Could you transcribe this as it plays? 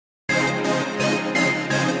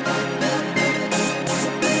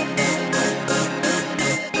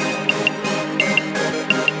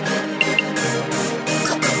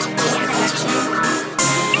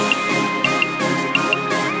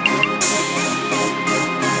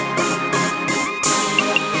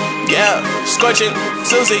Scorching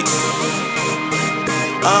Susie.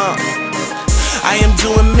 I am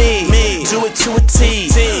doing me, do it to a T.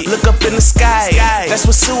 Look up in the sky, that's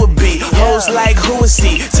what Sue would be. Hoes like, who is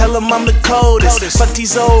he? Tell him I'm the coldest. Fuck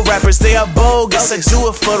these old rappers, they are bogus. I do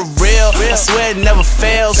it for the real, I swear it never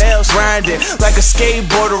fails. Grinding like a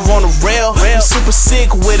skateboarder on a rail. I'm super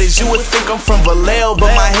sick with it, you would think I'm from Vallejo,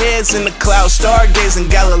 but my head's in the clouds, stargazing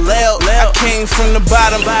Galileo. I came from the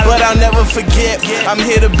bottom, but I'll never forget. I'm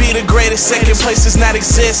here to be the greatest, second place does not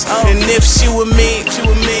exist. And if she with me,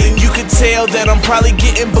 then you could tell that I'm probably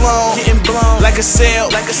getting blown like a sail.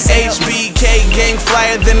 HBK gang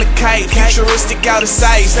flyer than a kite, futuristic out of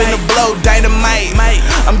sight, finna blow dynamite.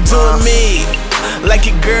 I'm doing me like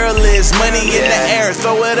your girl is, money in the air,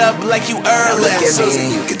 throw it up like you early. Look at me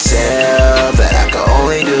and you can tell that I can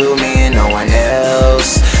only do me and no one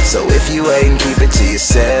else. So if you ain't, keep it to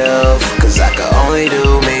yourself, cause I can only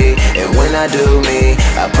do me, and when I do me,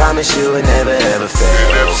 I promise you it never ever fails.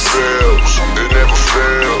 It never fails, it never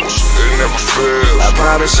fails, it never fails. I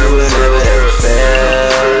promise you it never ever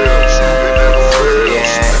fails.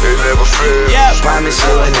 It never fails. I promise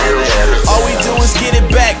you it never ever fails. All we do is get it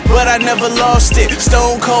back, but I never lost it.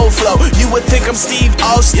 Stone cold flow, you would think I'm Steve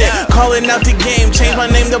Austin. Calling out the game, change my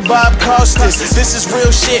name to Bob Costas. This is real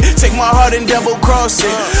shit, take my heart and double cross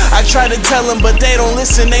it. I try to tell them, but they don't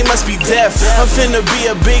listen, they must be deaf. I'm finna be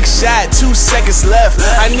a big shot, 2 seconds left.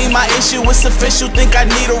 I need my issue, it's official, think I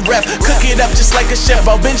need a ref. Cook it up just like a chef,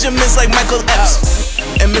 all Benjamins like Michael Epps.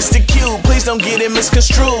 And Mr. Q, please don't get it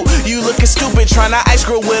misconstrued. You looking stupid, tryna ice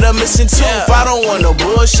girl with a missing tooth. I don't want no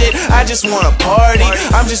bullshit, I just wanna party.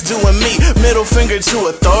 I'm just doing me, middle finger to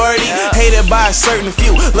authority. Hated by a certain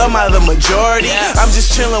few, love by the majority. I'm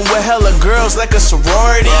just chilling with hella girls like a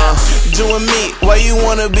sorority. Doing me, why you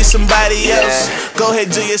wanna be somebody else? Go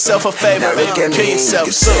ahead, do yourself a favor, Now look at kill me, yourself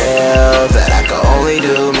you can soon. tell that I can only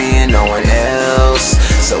do me and no one else.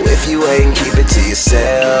 So if you ain't, keep it to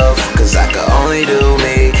yourself, cause I can only do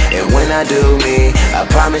me, and when I do me, I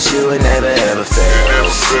promise you it never ever fails. It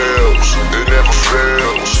never fails, it never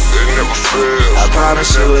fails, it never fails. I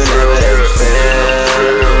promise you it never ever fails.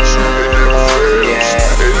 It never fails,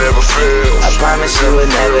 it never fails. I promise you it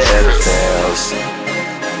never ever fails.